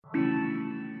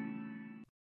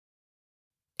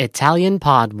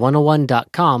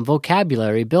ItalianPod101.com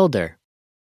Vocabulary Builder.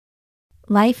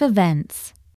 Life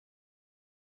events.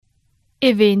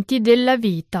 Eventi della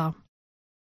vita.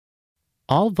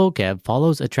 All vocab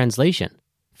follows a translation.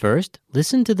 First,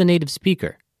 listen to the native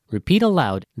speaker. Repeat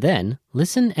aloud, then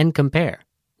listen and compare.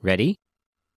 Ready?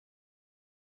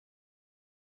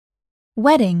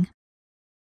 Wedding.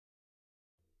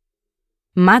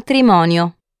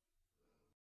 Matrimonio.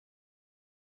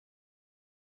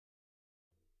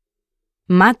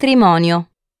 Matrimonio.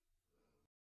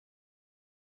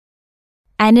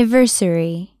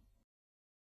 Anniversary.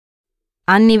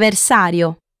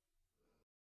 Anniversario.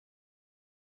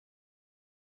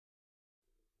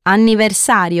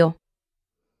 Anniversario.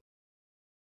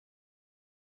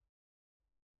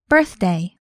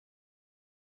 Birthday.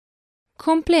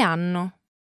 Compleanno.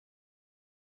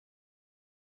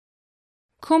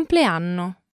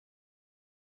 Compleanno.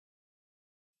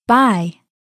 Buy.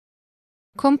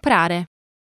 Comprare.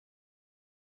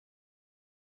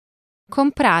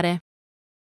 Comprare.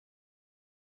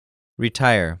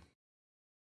 Retire.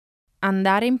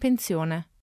 Andare in pensione.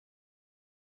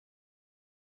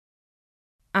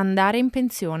 Andare in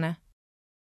pensione.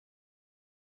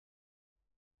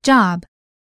 Job.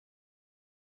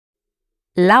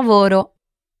 Lavoro.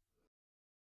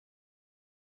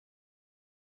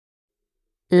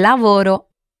 Lavoro.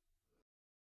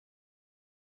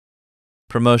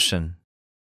 Promotion.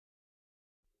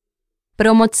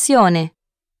 Promozione.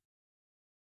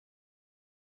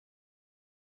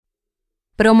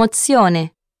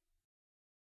 Promozione.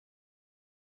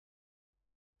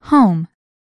 Home.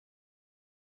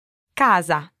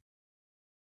 Casa.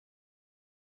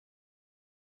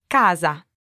 Casa.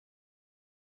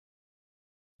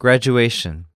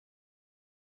 Graduation.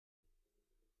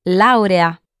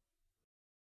 Laurea.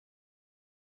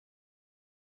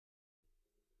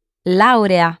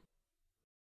 Laurea.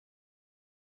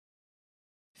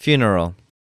 Funeral.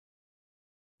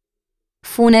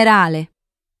 Funerale.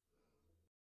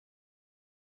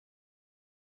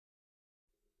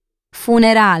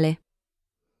 Funerale.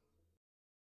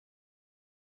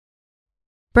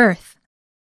 Birth.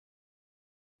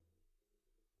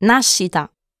 Nascita.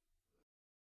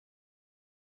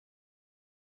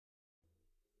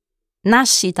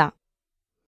 Nascita.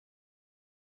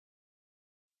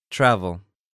 Travel.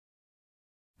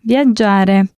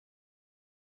 Viaggiare.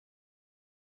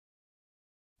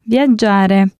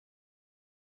 Viaggiare.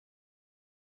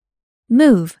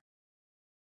 Move.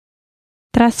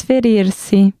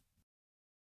 Trasferirsi.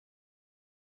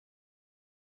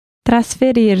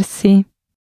 Trasferirsi.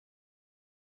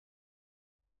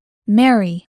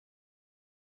 Marry.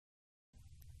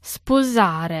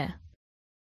 Sposare.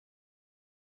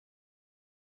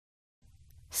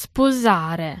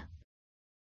 Sposare.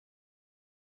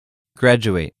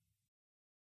 Graduate.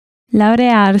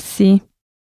 Laurearsi.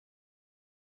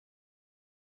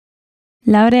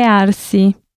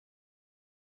 Laurearsi.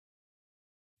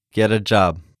 Get a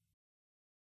job.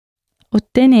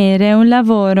 Ottenere un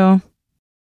lavoro.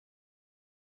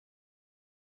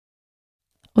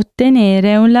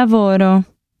 Ottenere un lavoro.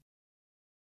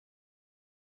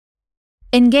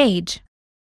 Engage.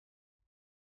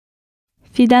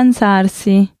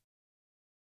 Fidanzarsi.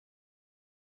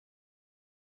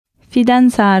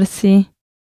 Fidanzarsi.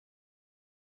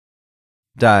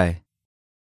 Die.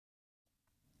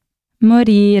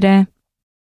 Morire.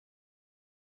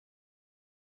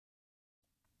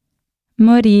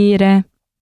 Morire.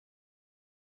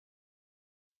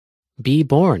 Be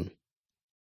born.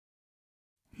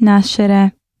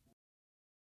 Nascere.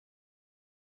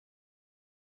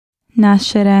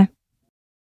 Nascere.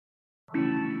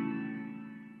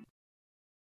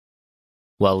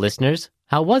 Well, listeners,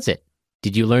 how was it?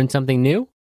 Did you learn something new?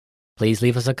 Please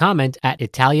leave us a comment at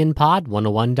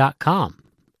ItalianPod101.com.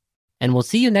 And we'll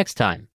see you next time.